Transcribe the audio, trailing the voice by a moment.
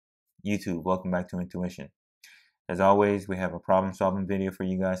YouTube. Welcome back to Intuition. As always, we have a problem solving video for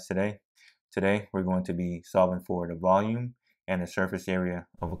you guys today. Today, we're going to be solving for the volume and the surface area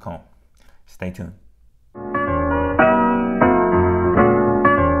of a cone. Stay tuned.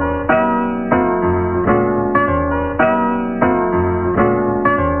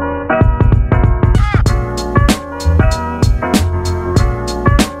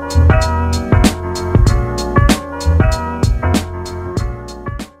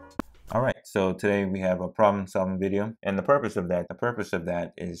 So today we have a problem solving video, and the purpose of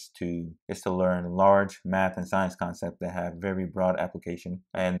that is to learn large math and science concepts that have very broad application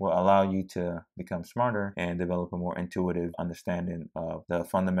and will allow you to become smarter and develop a more intuitive understanding of the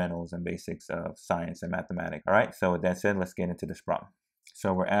fundamentals and basics of science and mathematics. All right, so with that said, let's get into this problem.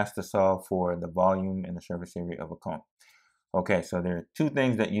 So we're asked to solve for the volume and the surface area of a cone. Okay, so there are two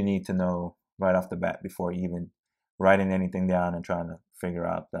things that you need to know right off the bat before you even writing anything down and trying to figure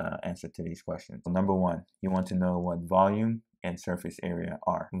out the answer to these questions. So number one, you want to know what volume and surface area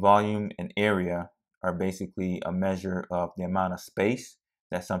are. Volume and area are basically a measure of the amount of space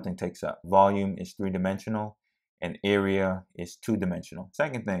that something takes up. Volume is three-dimensional and area is two-dimensional.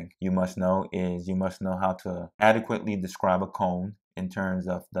 Second thing you must know is you must know how to adequately describe a cone in terms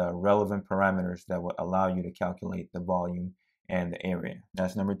of the relevant parameters that will allow you to calculate the volume and the area.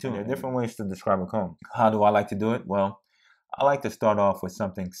 That's number two. There are different ways to describe a cone. How do I like to do it? Well, I like to start off with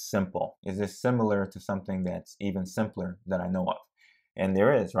something simple. Is this similar to something that's even simpler that I know of? And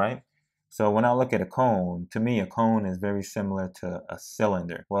there is, right? So when I look at a cone, to me, a cone is very similar to a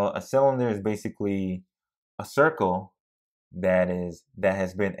cylinder. Well, a cylinder is basically a circle that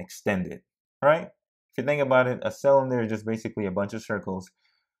has been extended, right? If you think about it, a cylinder is just basically a bunch of circles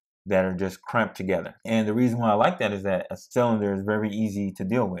that are just cramped together. And the reason why I like that is that a cylinder is very easy to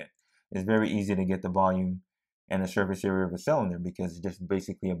deal with. It's very easy to get the volume and the surface area of a cylinder because it's just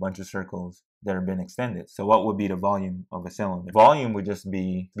basically a bunch of circles that have been extended. So what would be the volume of a cylinder? Volume would just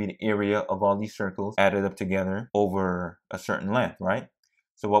be the area of all these circles added up together over a certain length, right?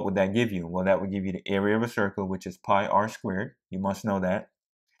 So what would that give you? Well, that would give you the area of a circle, which is pi r squared. You must know that.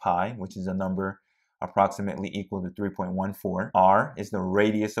 Pi, which is a number approximately equal to 3.14. R is the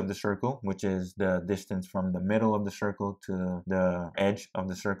radius of the circle, which is the distance from the middle of the circle to the edge of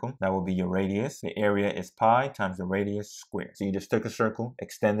the circle. That will be your radius. The area is pi times the radius squared. So you just took a circle,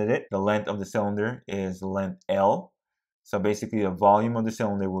 extended it. The length of the cylinder is length L. So basically the volume of the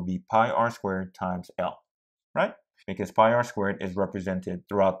cylinder will be pi r squared times L, right? Because pi r squared is represented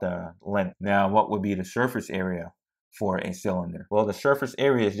throughout the length. Now, what would be the surface area for a cylinder? Well, the surface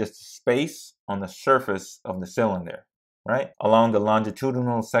area is just space on the surface of the cylinder, right? Along the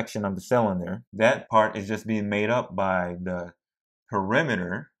longitudinal section of the cylinder, that part is just being made up by the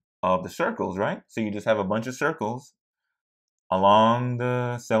perimeter of the circles, right? So you just have a bunch of circles along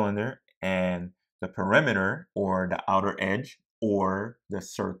the cylinder, and the perimeter or the outer edge or the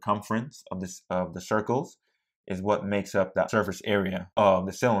circumference of the circles is what makes up the surface area of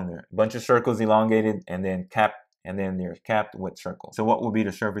the cylinder. A bunch of circles elongated and then capped, and then they're capped with circles. So what will be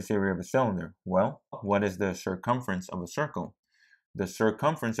the surface area of a cylinder? Well, what is the circumference of a circle? The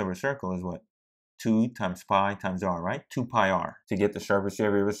circumference of a circle is what? 2 times pi times r, right? 2 pi r. To get the surface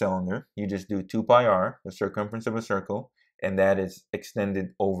area of a cylinder, you just do 2 pi r, the circumference of a circle, and that is extended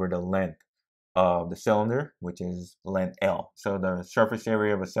over the length of the cylinder, which is length L. So the surface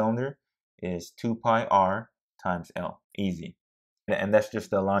area of a cylinder is 2 pi r times L. Easy. And that's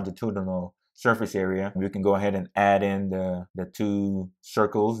just the longitudinal surface area. We can go ahead and add in the two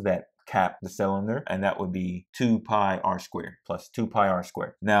circles that cap the cylinder, and that would be 2 pi r squared plus 2 pi r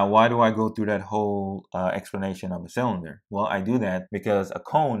squared. Now, why do I go through that whole explanation of a cylinder? Well, I do that because a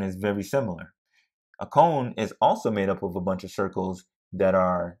cone is very similar. A cone is also made up of a bunch of circles that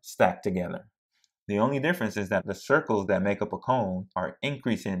are stacked together. The only difference is that the circles that make up a cone are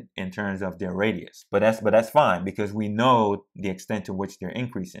increasing in terms of their radius. But that's fine because we know the extent to which they're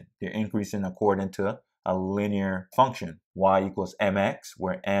increasing. They're increasing according to a linear function, y equals mx,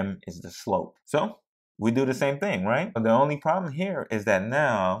 where m is the slope. So we do the same thing, right? But the only problem here is that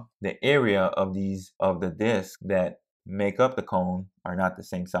now the area of the discs that make up the cone are not the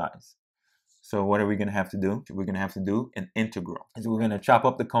same size. So what are we going to have to do? We're going to have to do an integral. So we're going to chop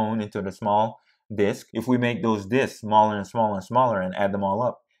up the cone into the small disc. If we make those discs smaller and smaller and smaller and add them all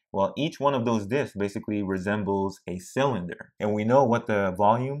up, well, each one of those discs basically resembles a cylinder. And we know what the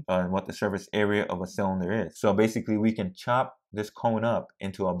volume and what the surface area of a cylinder is. So basically we can chop this cone up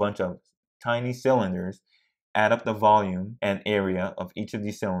into a bunch of tiny cylinders, add up the volume and area of each of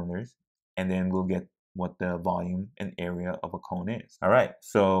these cylinders, and then we'll get what the volume and area of a cone is. All right,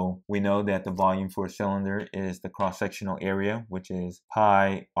 so we know that the volume for a cylinder is the cross-sectional area, which is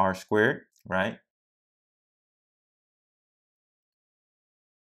pi r squared, right?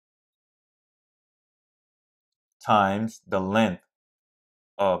 Times the length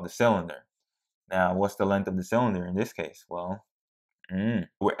of the cylinder. Now, what's the length of the cylinder in this case? Well,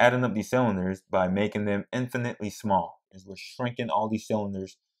 we're adding up these cylinders by making them infinitely small. As we're shrinking all these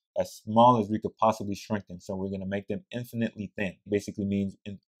cylinders as small as we could possibly shrink them. So we're going to make them infinitely thin. Basically means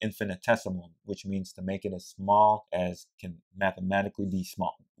infinitesimal, which means to make it as small as can mathematically be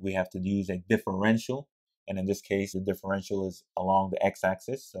small. We have to use a differential. And in this case, the differential is along the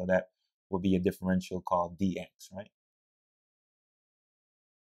x-axis. So that would be a differential called dx, right?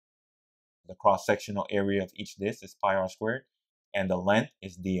 The cross-sectional area of each disk is pi r squared, and the length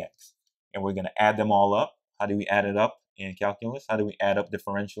is dx. And we're going to add them all up. How do we add it up in calculus? How do we add up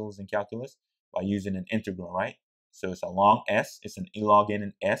differentials in calculus? By using an integral, right? So it's a long S, it's an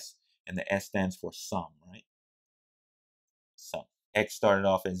elongated S, and the S stands for sum, right? Sum. X started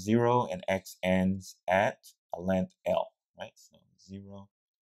off at 0, and X ends at a length L, right? So 0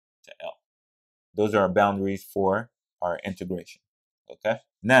 to L. Those are our boundaries for our integration. Okay.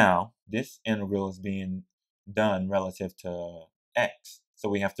 Now, this integral is being done relative to x. So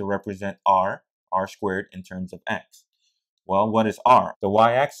we have to represent r squared, in terms of x. Well, what is r? The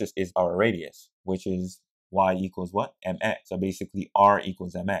y-axis is our radius, which is y equals what? mx. So basically, r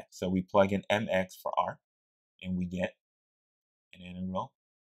equals mx. So we plug in mx for r, and we get an integral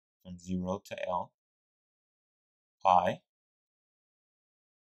from 0 to L pi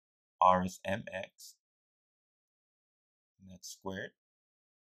r is mx, and that's squared,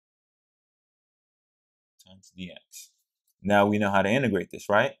 times dx. Now we know how to integrate this,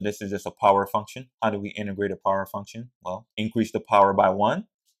 right? This is just a power function. How do we integrate a power function? Well, increase the power by 1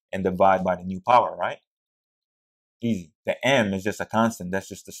 and divide by the new power, right? Easy. The m is just a constant. That's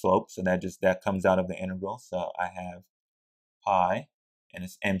just the slope. So that comes out of the integral. So I have pi, and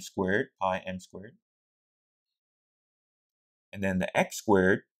it's m squared, pi m squared. And then the x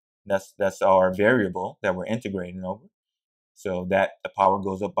squared, that's our variable that we're integrating over. So that the power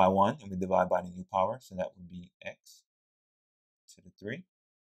goes up by 1, and we divide by the new power. So that would be x to the 3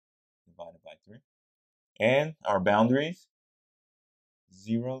 divided by 3. And our boundaries,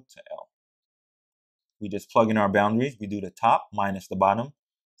 0 to L. We just plug in our boundaries. We do the top minus the bottom.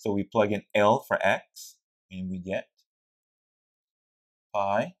 So we plug in L for x, and we get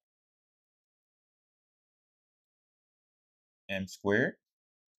pi m squared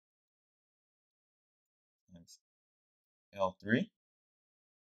times L3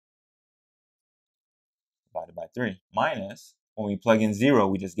 divided by 3 minus, when we plug in 0,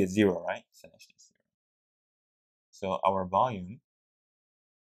 we just get 0, right? So that's just 0. So our volume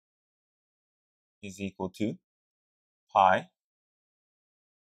is equal to pi,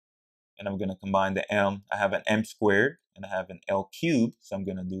 and I'm going to combine the m. I have an m squared and I have an L cubed, so I'm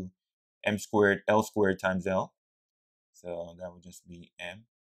going to do m squared L squared times L. So that would just be m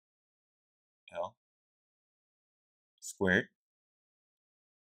L squared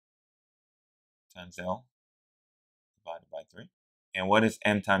times L divided by 3. And what is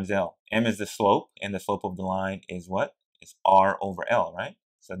m times L? M is the slope, and the slope of the line is what? It's r over L, right?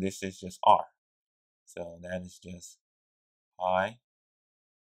 So this is just r. So that is just pi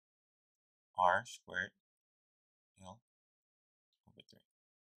r squared L over 3.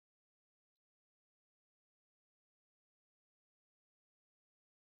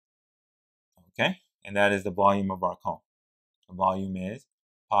 Okay? And that is the volume of our cone. The volume is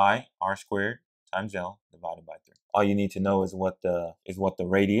pi r squared times L divided by 3. All you need to know is what the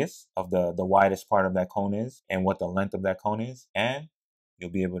radius of the widest part of that cone is, and what the length of that cone is, and you'll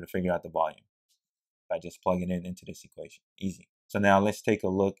be able to figure out the volume by just plugging it into this equation. Easy. So now let's take a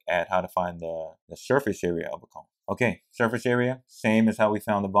look at how to find the surface area of a cone. Okay, surface area, same as how we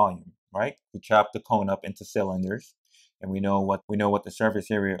found the volume, right? We chop the cone up into cylinders, and we know what the surface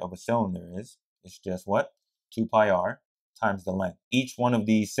area of a cylinder is. It's just what? 2 pi r times the length. Each one of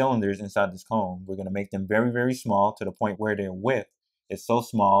these cylinders inside this cone, we're going to make them very, very small, to the point where their width is so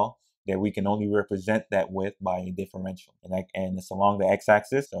small that we can only represent that width by a differential. And it's along the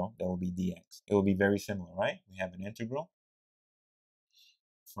x-axis, so that will be dx. It will be very similar, right? We have an integral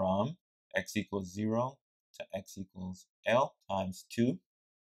from x equals 0 to x equals L times 2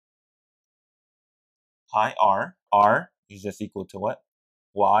 pi r. R is just equal to what?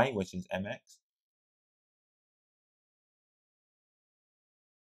 Y, which is mx,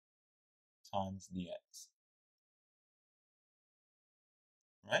 times dx.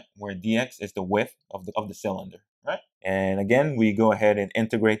 Right? Where dx is the width of the cylinder, right? And again, we go ahead and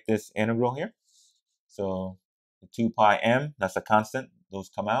integrate this integral here. So the 2 pi m, that's a constant. Those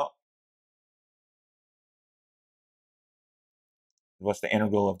come out. What's the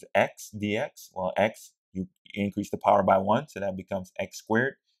integral of x dx? Well, x, you increase the power by 1, so that becomes x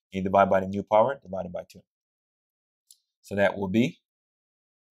squared. You divide by the new power, divided by 2. So that will be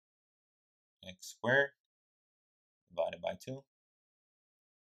x squared divided by 2.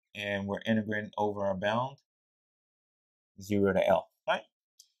 And we're integrating over our bound, 0 to L, right?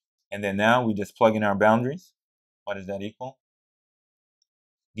 And then now we just plug in our boundaries. What does that equal?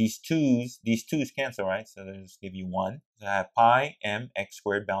 These twos cancel, right? So they'll just give you 1. So I have pi m x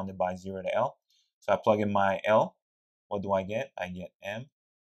squared bounded by 0 to L. So I plug in my L. What do I get? I get m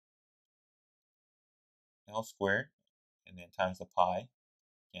L squared, and then times the pi.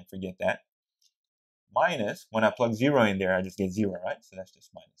 Can't forget that. Minus, when I plug 0 in there, I just get 0, right? So that's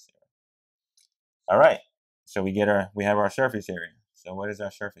just minus 0. All right. So we have our surface area. So what is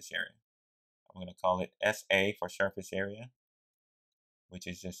our surface area? I'm going to call it SA for surface area, which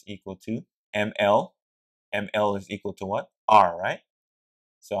is just equal to ML. ML is equal to what? R, right?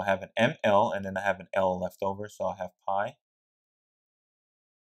 So I have an ML, and then I have an L left over. So I have pi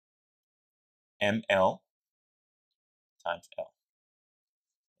ML times L.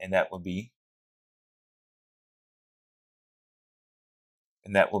 And that will be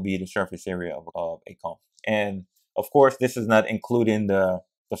the surface area of a cone. And of course, this is not including the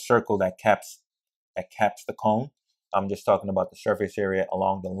circle that caps the cone. I'm just talking about the surface area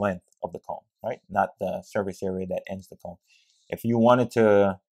along the length of the cone, right? Not the surface area that ends the cone. If you wanted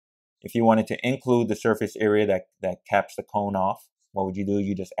to include the surface area that caps the cone off, what would you do?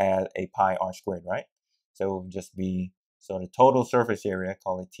 You just add a pi r squared, right? So it would just be, so the total surface area,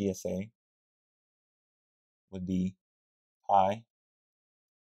 call it TSA, would be pi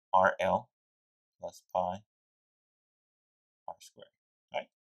RL plus pi r squared, right?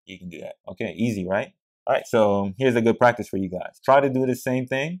 You can do that. Okay, easy, right? All right, so here's a good practice for you guys. Try to do the same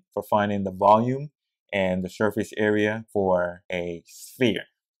thing for finding the volume and the surface area for a sphere.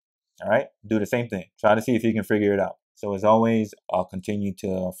 All right, do the same thing. Try to see if you can figure it out. So as always, I'll continue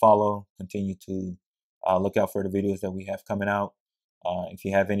to follow, continue to look out for the videos that we have coming out. If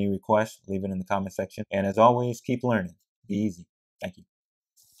you have any requests, leave it in the comment section. And as always, keep learning. Be easy. Thank you.